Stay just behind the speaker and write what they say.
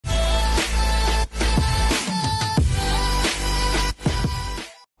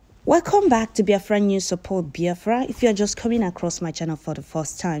Welcome back to Biafran News Support Biafra. If you are just coming across my channel for the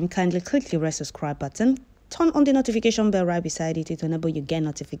first time, kindly click the red subscribe button. Turn on the notification bell right beside it to enable you get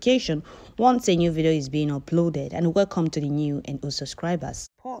notification once a new video is being uploaded. And welcome to the new and old subscribers.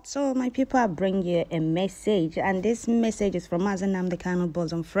 So my people, I bring you a message, and this message is from Nnamdi Kanu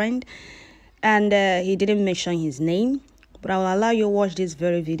bosom friend, and he didn't mention his name, but I will allow you to watch this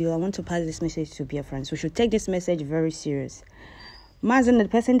very video. I want to pass this message to Biafrans. We should take this message very serious. Mazen, the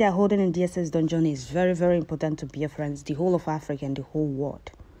person they are holding in DSS dungeon, is very, very important to Biafrans, the whole of Africa and the whole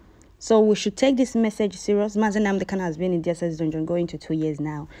world. So we should take this message serious. Mazen Nnamdi Kanu has been in DSS dungeon going to 2 years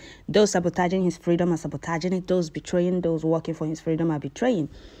now. Those sabotaging his freedom are sabotaging it. Those betraying, those working for his freedom are betraying.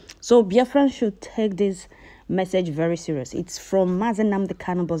 So Biafrans should take this message very serious. It's from Mazen Nnamdi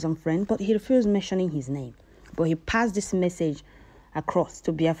Kanu bosom friend, but he refused mentioning his name. But he passed this message across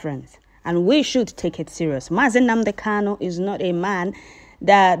to Biafrans. And we should take it serious. Mazen Nnamdi Kanu is not a man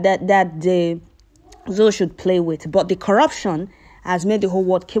that the Zoe should play with. But the corruption has made the whole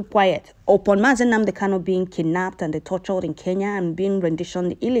world keep quiet. Upon Mazen Nnamdi Kanu being kidnapped and tortured in Kenya and being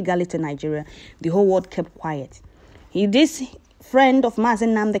renditioned illegally to Nigeria, the whole world kept quiet. This friend of Mazen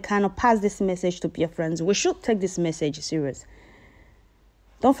Nnamdi Kanu passed this message to Biafrans. We should take this message serious.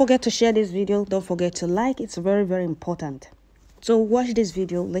 Don't forget to share this video. Don't forget to like. It's very, very important. So watch this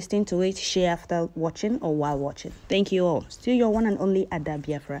video, listen to it, share after watching or while watching. Thank you all. Still your one and only Ada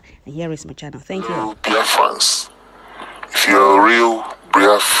Biafra, and here is my channel. Thank you. Biafrans, if you're a real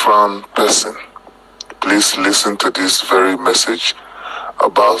Biafran person, please listen to this very message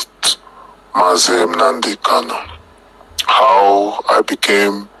about Mazen Nnamdi Kanu. How I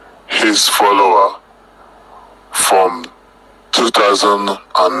became his follower from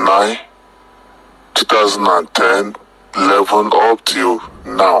 2009, 2010, 11 up till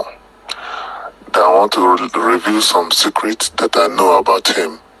now. That I want to reveal some secrets that I know about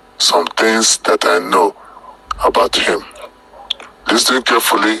him, some things that I know about him. Listen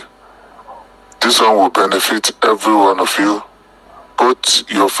carefully. This one will benefit every one of you, both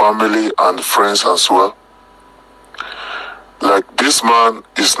your family and friends as well. Like, this man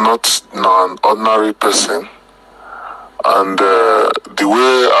is not an ordinary person, and the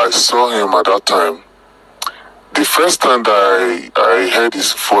way I saw him at that time, the first time that I heard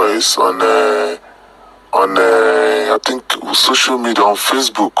his voice on I think social media, on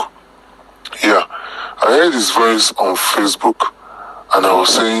Facebook. Yeah, I heard his voice on Facebook, and I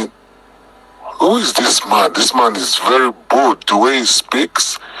was saying, who is this man? This man is very bold. The way he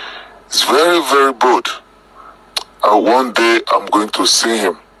speaks is very, very bold. One day I'm going to see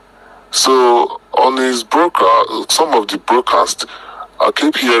him. So on his broadcast, some of the broadcasts, I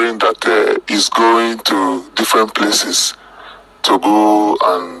keep hearing that he's going to different places to go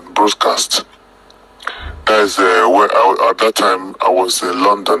and broadcast. That is where at that time I was in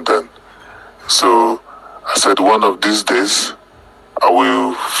London then. So I said, one of these days I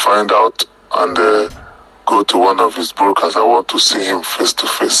will find out and go to one of his broadcasts. I want to see him face to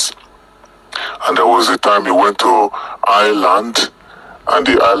face. And there was a time he went to Ireland, and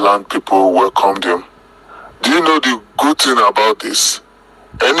the Ireland people welcomed him. Do you know the good thing about this?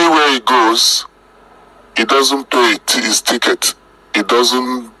 Anywhere he goes, he doesn't pay his ticket. He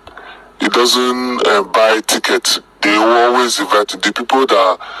doesn't buy a ticket. They always invite him. The people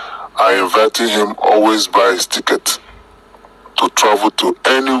that are inviting him always buy his ticket to travel to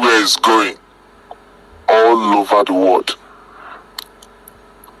anywhere he's going, all over the world.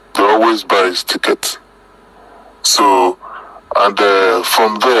 They always buy his ticket. So, and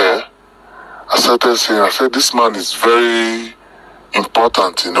from there, I started saying, I said, this man is very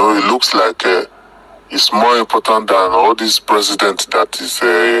important. You know, it looks like it's more important than all these presidents that is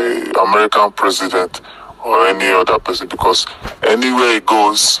a American president or any other person, because anywhere he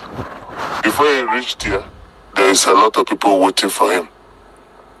goes, before he reached here, there is a lot of people waiting for him.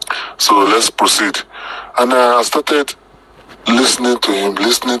 So let's proceed. And I started listening to him.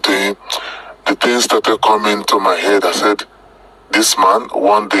 The things started coming to my head. I said, this man,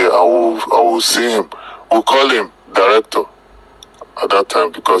 one day I will see him. We'll call him director at that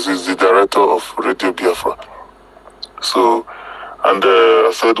time, because he's the director of Radio Biafra. So, and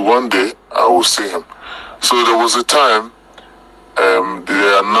I said, one day I will see him. So there was a time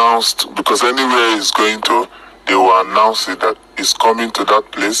they announced, because anywhere he's going to, they will announce it that he's coming to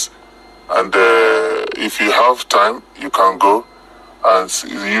that place, and if you have time, you can go and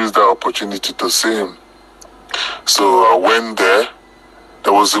use that opportunity to see him. So I went there.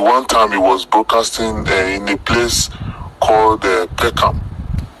 There was the one time he was broadcasting in a place called Peckham.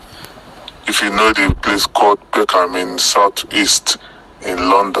 If you know the place called Peckham in southeast in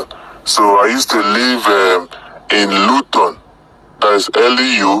London. So I used to live in Luton. That is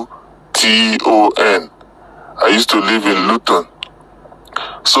Luton. I used to live in Luton.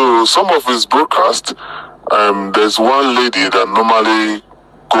 So some of his broadcasts, there's one lady that normally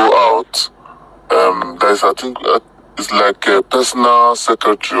go out. There's, I think, it's like a personal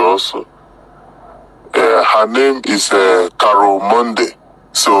secretary also. Her name is Carol Monday.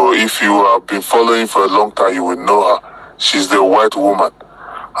 So if you have been following for a long time, you will know her. She's the white woman.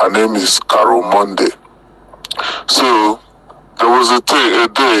 Her name is Carol Monday. So there was a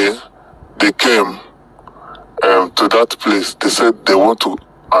day they came to that place. They said they want to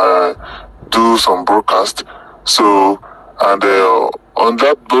do some broadcast. So, and on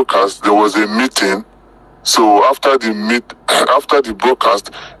that broadcast, there was a meeting. So after the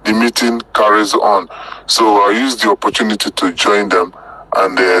broadcast, the meeting carries on. So I used the opportunity to join them,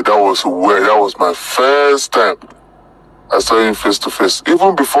 and that was my first time I saw him face to face.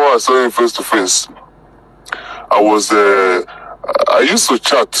 Even before I saw him face to face, I used to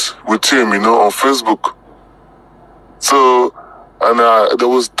chat with him, on Facebook. So, and there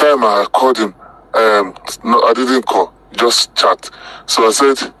was time I called him. No, I didn't call, just chat. So I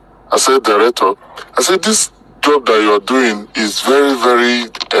said, director, I said, this job that you're doing is very, very,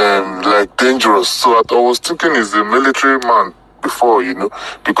 dangerous. So I was thinking he's a military man before,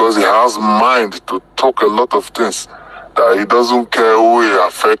 because he has mind to talk a lot of things that he doesn't care who he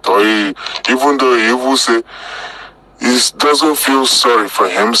affect, or even though he will say, he doesn't feel sorry for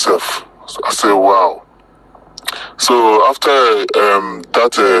himself. So I said, wow. So after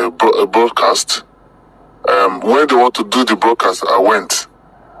that broadcast, when they want to do the broadcast, I went.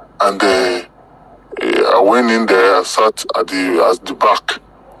 And I went in there, I sat at the back.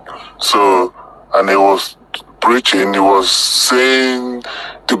 So, and he was preaching, he was saying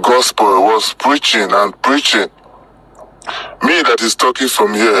the gospel, he was preaching and preaching. Me that is talking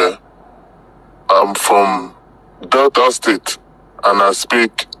from here, I'm from Delta State, and I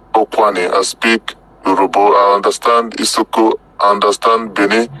speak Okwane, I speak Yoruba, I understand Isoko, I understand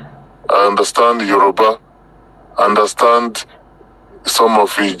Beni, I understand Yoruba, I understand some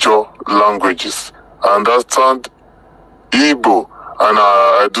of Ijo languages, I understand Igbo, and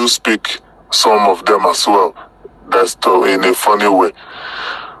I do speak some of them as well. That's in a funny way.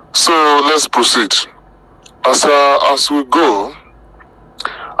 So let's proceed. As we go,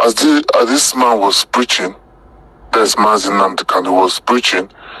 as this man was preaching, this man Nnamdi Kanu was preaching,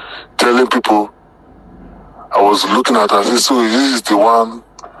 telling people, I was looking at her, so this is the one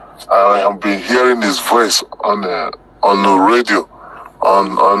I have been hearing his voice on the radio,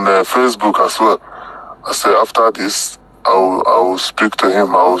 on Facebook as well. I said, after this, I will speak to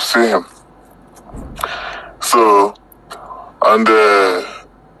him, I will see him. So, and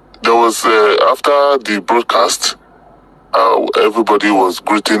there was, after the broadcast, everybody was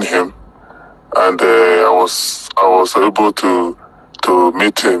greeting him, and I was able to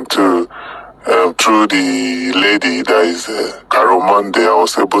meet him through the lady that is Carol Monday. I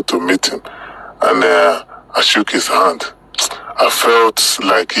was able to meet him, and I shook his hand. I felt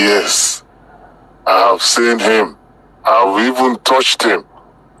like, yes, I have seen him. I have even touched him.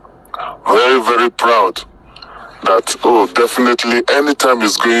 Very, very proud that, definitely anytime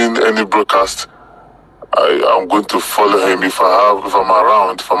he's going any broadcast, I'm going to follow him. If I'm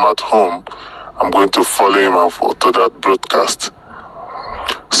around, if I'm at home, I'm going to follow him to that broadcast.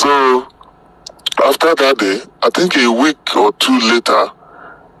 So after that day, I think a week or two later,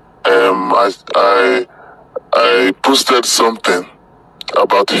 I posted something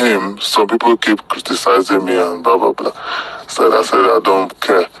about him. Some people keep criticizing me and blah blah blah. So I said I don't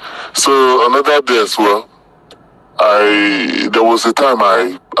care. So another day as well, there was a time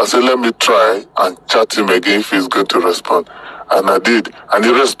I said, let me try and chat him again if he's going to respond. And I did. And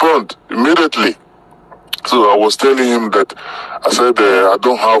he responded immediately. So I was telling him that, I said, I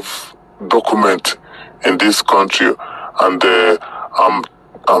don't have document in this country. And I'm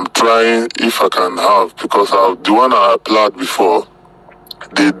trying if I can have, because the one I applied before,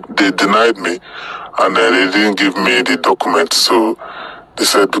 they denied me. And they didn't give me the document. So they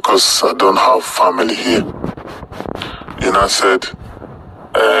said, because I don't have family here. I said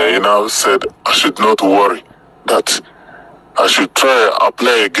I should not worry, that I should try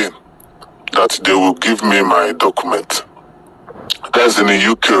apply again, that they will give me my document. That's in the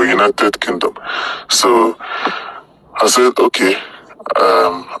UK, United Kingdom. So I said, okay,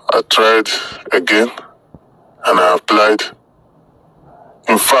 I tried again and I applied.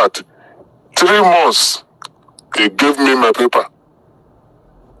 In fact, 3 months, they gave me my paper.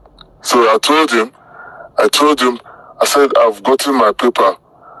 So I told him, I said, I've gotten my paper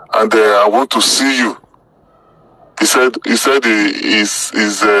and I want to see you. He said he's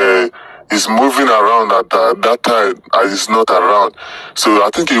is moving around at that time and he's not around. So I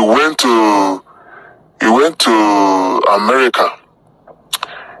think he went to America.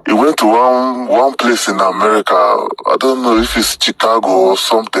 He went to one place in America. I don't know if it's Chicago or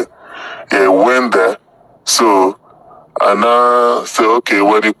something. He went there. So and I said, okay,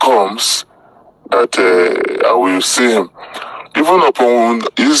 when he comes, that I will see him. Even upon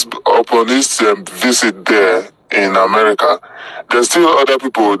his visit there in America, there's still other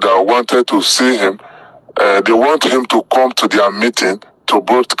people that wanted to see him. They want him to come to their meeting to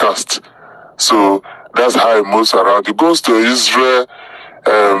broadcast. So that's how he moves around. He goes to Israel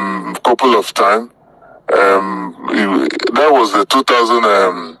couple of times. That was the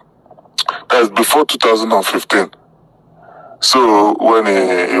 2000. That's before 2015. So when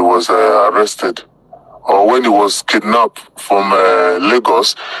he was arrested, or when he was kidnapped from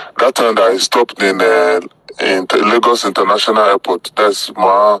Lagos, that time that he stopped in Lagos International Airport. That's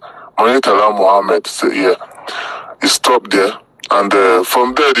Monitala Mohammed. So, yeah, he stopped there, and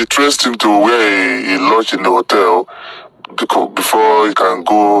from there they traced him to where he lodged in the hotel before he can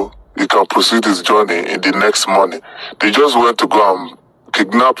proceed his journey in the next morning. They just went to go and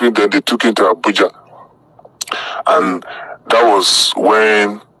kidnap him, then they took him to Abuja, and that was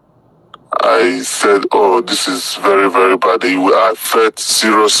when I said, oh, this is very, very bad. I felt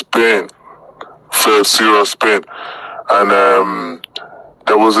serious pain. And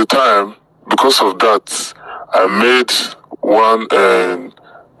there was a time, because of that, I made one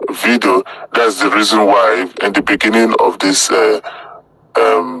video. That's the reason why in the beginning of this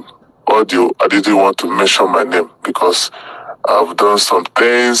audio, I didn't want to mention my name, because I've done some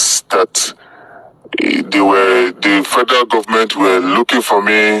things that the federal government were looking for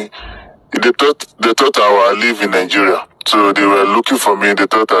me. They thought I live in Nigeria. So they were looking for me. They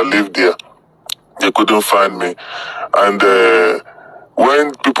thought I lived there. They couldn't find me. And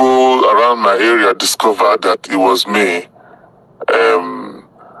when people around my area discovered that it was me,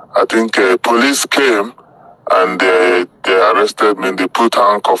 I think police came and they arrested me. They put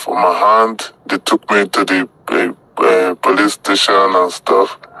handcuff on my hand. They took me to the police station and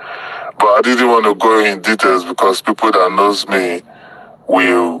stuff. But I didn't want to go in details because people that knows me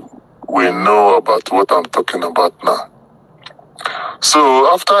will know about what I'm talking about now. So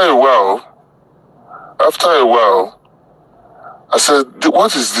after a while, I said,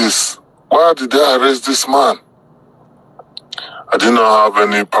 what is this? Why did they arrest this man? I did not have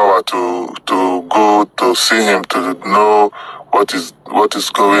any power to go to see him to know what is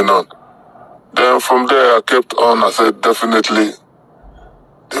going on. Then from there I kept on. I said, definitely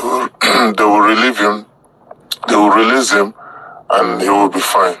they will relieve him. They will release him and he will be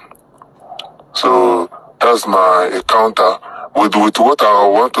fine. So that's my encounter with what I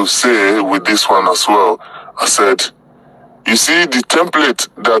want to say with this one as well. I said, you see the template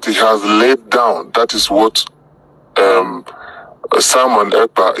that he has laid down, that is what Simon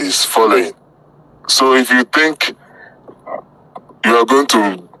Ekpa is following. So if you think you are going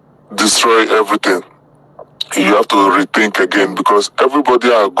to destroy everything, you have to rethink again, because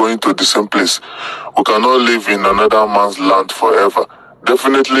everybody are going to the same place. We cannot live in another man's land forever.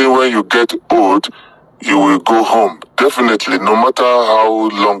 Definitely when you get old, you will go home. Definitely, no matter how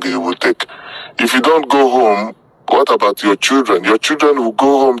long it will take. If you don't go home, what about your children? Your children will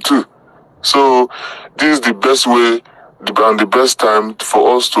go home too. So this is the best way and the best time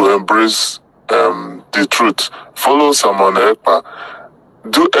for us to embrace the truth. Follow Simon Ekpa.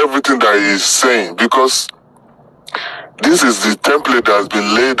 Do everything that he is saying, because this is the template that has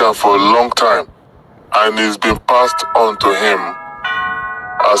been laid down for a long time, and it's been passed on to him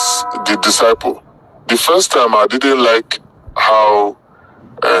as the disciple. The first time I didn't like how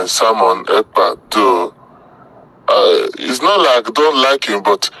Simon Ekpa do. It's not like I don't like him,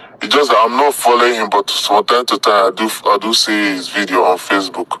 but it's just that I'm not following him. But from time to time, I do see his video on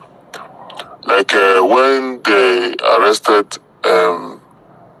Facebook. Like when they arrested,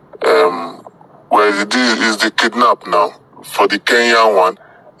 is the kidnap now for the Kenyan one,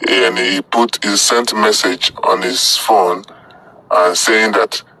 and he sent a message on his phone and saying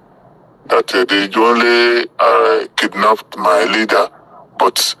that they only kidnapped my leader,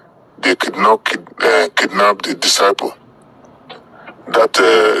 but they could not kidnap the disciple. That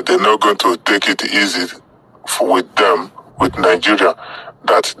they're not going to take it easy with them, with Nigeria,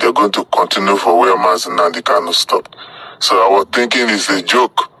 that they're going to continue for where Nnamdi Kanu stopped. So I was thinking it's a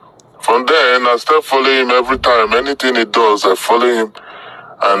joke. From there, and I start following him every time. Anything he does, I follow him.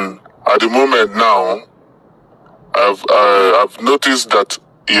 And at the moment now, I've noticed that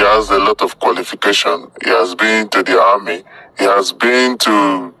he has a lot of qualification. He has been to the army. He has been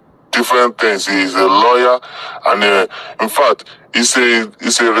to different things. He's a lawyer, and in fact, it's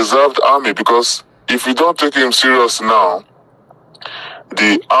a reserved army, because if you don't take him serious now,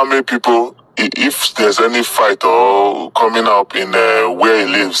 the army people, if there's any fight or coming up in where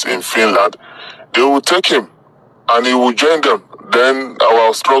he lives in Finland, they will take him and he will join them. Then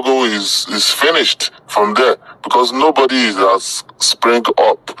our struggle is finished from there, because nobody has spring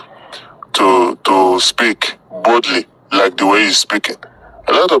up to speak boldly like the way he's speaking.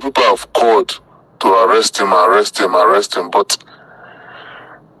 A lot of people have called to arrest him, but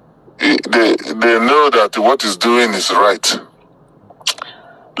they know that what he's doing is right.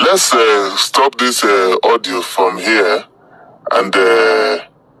 Let's stop this audio from here, and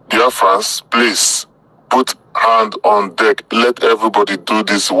Biafrans, please put hand on deck. Let everybody do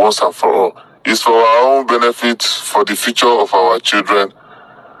this once and for all. It's for our own benefit, for the future of our children.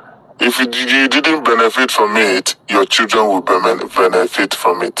 If you didn't benefit from it, your children will benefit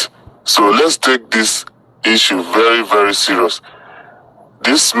from it. So let's take this issue very, very serious.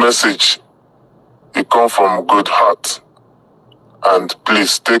 This message, it comes from good heart. And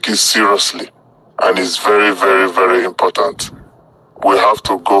please take it seriously. And it's very, very, very important. We have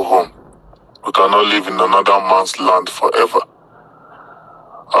to go home. We cannot live in another man's land forever.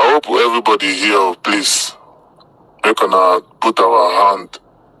 I hope everybody here, please, we can put our hand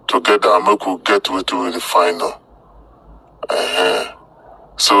together and we could get to the final.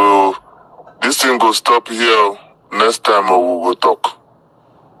 So this thing will stop here. Next time we will talk.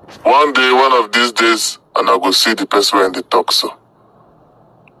 One day, one of these days, and I will see the person when they talk. So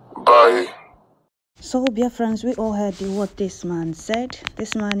bye. So, Biafrans, we all heard what this man said.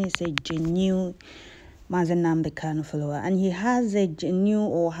 This man is a genuine Nnamdi Kanu follower, and he has a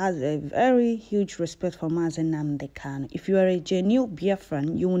very huge respect for Nnamdi Kanu. If you are a genuine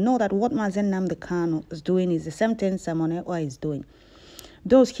Biafran, you will know that what Nnamdi Kanu is doing is the same thing Simon Ekpa is doing.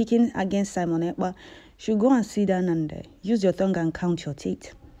 Those kicking against Simon Ekpa should go and sit down and use your tongue and count your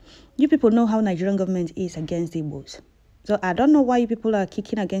teeth. You people know how Nigerian government is against Igbos. So I don't know why you people are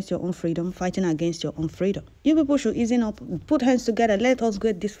kicking against your own freedom, fighting against your own freedom. You people should ease up, put hands together, let us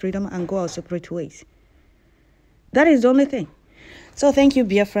get this freedom and go our separate ways. That is the only thing. So thank you,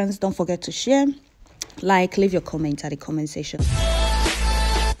 Biafrans. Don't forget to share, like, leave your comment at the comment section.